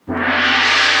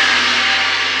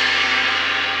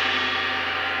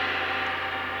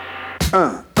To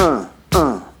hell!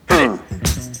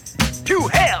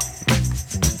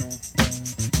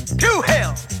 To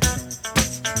hell!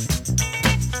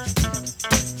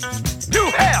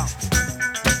 To hell!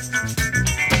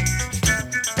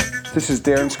 This is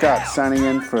Darren Scott signing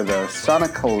in for the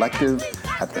Sonic Collective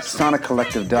at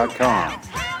thesoniccollective.com.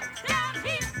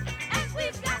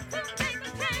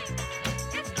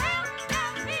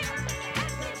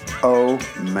 Oh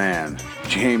man,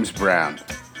 James Brown.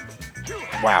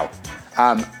 Wow.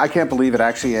 I can't believe it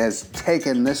actually has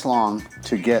taken this long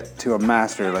to get to a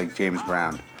master like James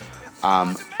Brown.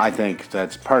 I think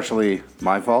that's partially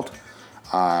my fault.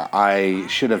 I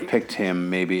should have picked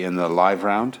him maybe in the live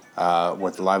round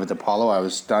with Live at the Apollo. I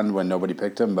was stunned when nobody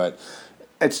picked him, but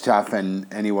it's tough, and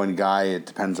any one guy, it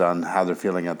depends on how they're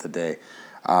feeling at the day.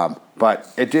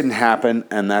 But it didn't happen,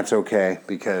 and that's okay,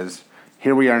 because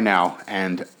here we are now,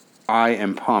 and I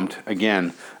am pumped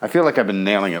again. I feel like I've been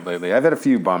nailing it lately. I've had a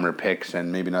few bummer picks,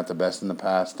 and maybe not the best in the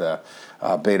past.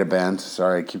 Beta Band,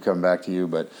 sorry, I keep coming back to you,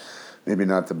 but maybe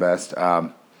not the best.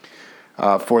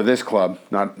 For this club,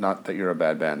 not that you're a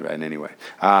bad band in any way,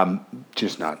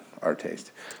 just not our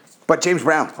taste. But James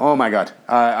Brown, oh my God,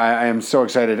 I am so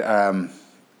excited. I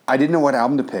didn't know what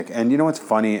album to pick, and you know what's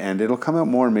funny, and it'll come out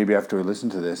more maybe after we listen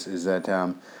to this, is that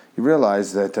you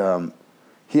realize that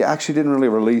he actually didn't really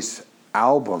release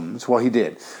albums. Well, he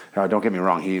did. Don't get me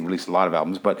wrong, he released a lot of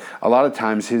albums, but a lot of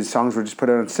times his songs were just put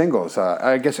out on singles.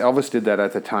 I guess Elvis did that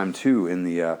at the time too, in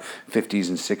the 50s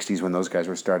and 60s when those guys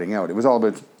were starting out. It was all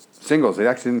about singles. They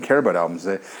actually didn't care about albums.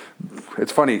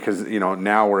 It's funny because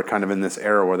now we're kind of in this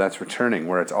era where that's returning,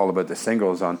 where it's all about the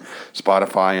singles on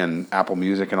Spotify and Apple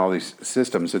Music and all these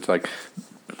systems. It's like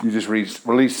you just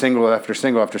release single after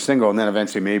single after single, and then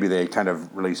eventually maybe they kind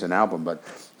of release an album. But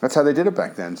that's how they did it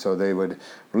back then. So they would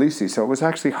release these. So it was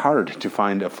actually hard to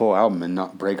find a full album and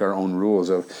not break our own rules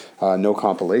of no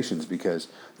compilations, because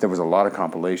there was a lot of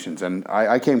compilations. And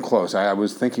I came close. I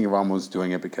was thinking of almost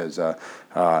doing it because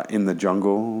In the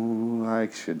Jungle, I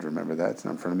should remember that, it's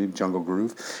not in front of me, Jungle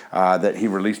Groove, that he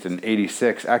released in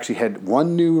 '86, actually had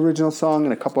one new original song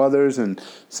and a couple others, and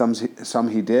some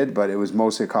he did, but it was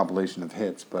mostly a compilation of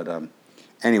hits. But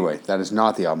anyway, that is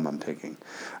not the album I'm picking.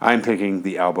 I'm picking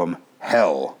the album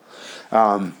Hell.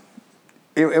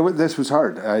 This was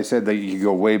hard. I said that you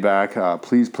go way back.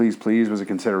 Please, Please, Please was a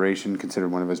consideration, considered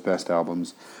one of his best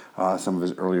albums, some of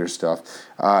his earlier stuff.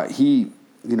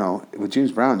 With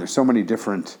James Brown, there's so many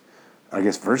different, I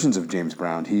guess, versions of James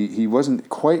Brown. He wasn't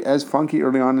quite as funky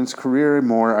early on in his career,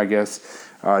 more, I guess,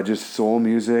 just soul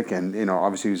music, and,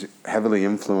 obviously he was heavily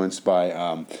influenced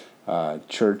by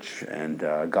church and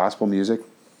gospel music,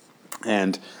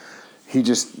 and he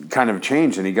just kind of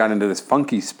changed, and he got into this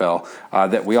funky spell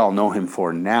that we all know him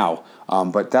for now.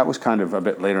 But that was kind of a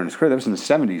bit later in his career. That was in the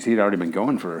 70s. He'd already been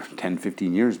going for 10,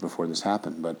 15 years before this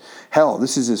happened. But Hell,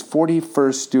 this is his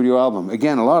 41st studio album.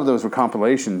 Again, a lot of those were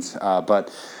compilations,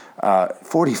 but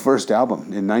 41st album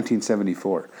in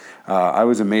 1974. I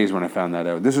was amazed when I found that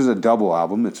out. This was a double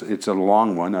album. It's a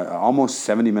long one, almost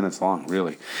 70 minutes long,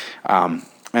 really. And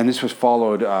this was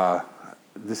followed...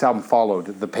 This album followed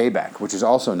The Payback, which is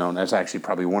also known as actually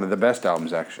probably one of the best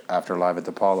albums after Live at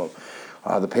the Apollo,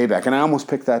 The Payback. And I almost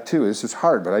picked that too. This is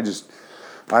hard, but I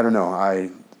don't know. I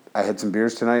had some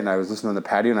beers tonight, and I was listening on the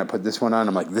patio, and I put this one on.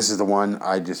 I'm like, this is the one.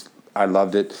 I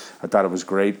loved it. I thought it was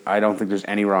great. I don't think there's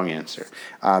any wrong answer.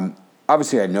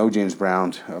 Obviously, I know James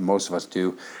Brown. Most of us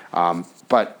do.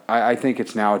 But I think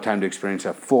it's now time to experience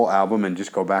a full album and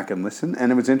just go back and listen.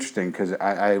 And it was interesting because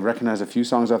I recognize a few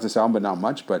songs off this album, but not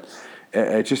much. But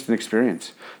it's just an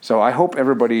experience. So I hope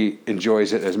everybody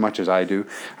enjoys it as much as I do.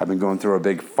 I've been going through a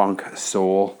big funk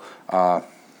soul era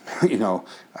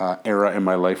in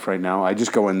my life right now. I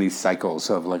just go in these cycles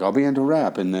of like I'll be into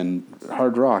rap and then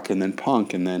hard rock and then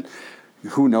punk and then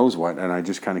who knows what, and I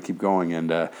just kind of keep going,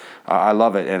 and I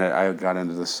love it, and I got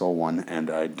into the soul one, and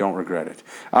I don't regret it.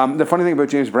 The funny thing about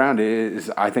James Brown is,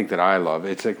 I think that I love,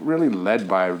 it's like really led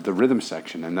by the rhythm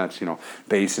section, and that's,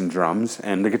 bass and drums,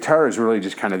 and the guitar is really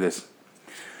just kind of this,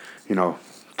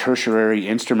 tertiary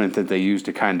instrument that they use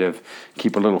to kind of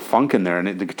keep a little funk in there,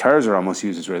 and the guitars are almost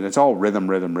used as rhythm. It's all rhythm,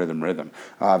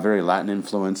 very Latin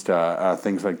influenced,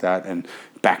 things like that, and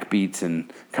backbeats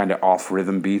and kind of off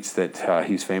rhythm beats that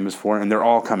he's famous for, and they're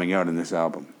all coming out in this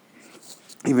album.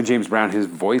 Even James Brown, his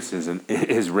voice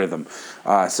is rhythm,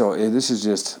 so this is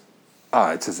just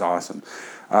it's just awesome.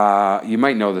 You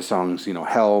might know the songs,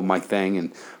 Hell, My Thing,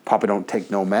 and Papa Don't Take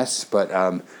No Mess, but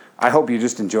I hope you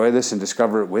just enjoy this and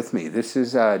discover it with me. This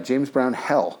is James Brown,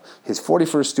 Hell, his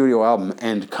 41st studio album,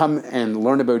 and come and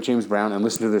learn about James Brown and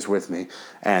listen to this with me.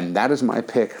 And that is my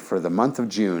pick for the month of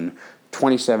June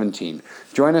 2017.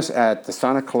 Join us at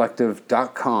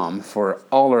thesoniccollective.com for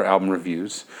all our album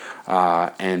reviews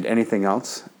and anything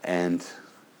else. And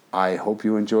I hope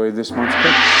you enjoy this month's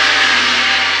pick.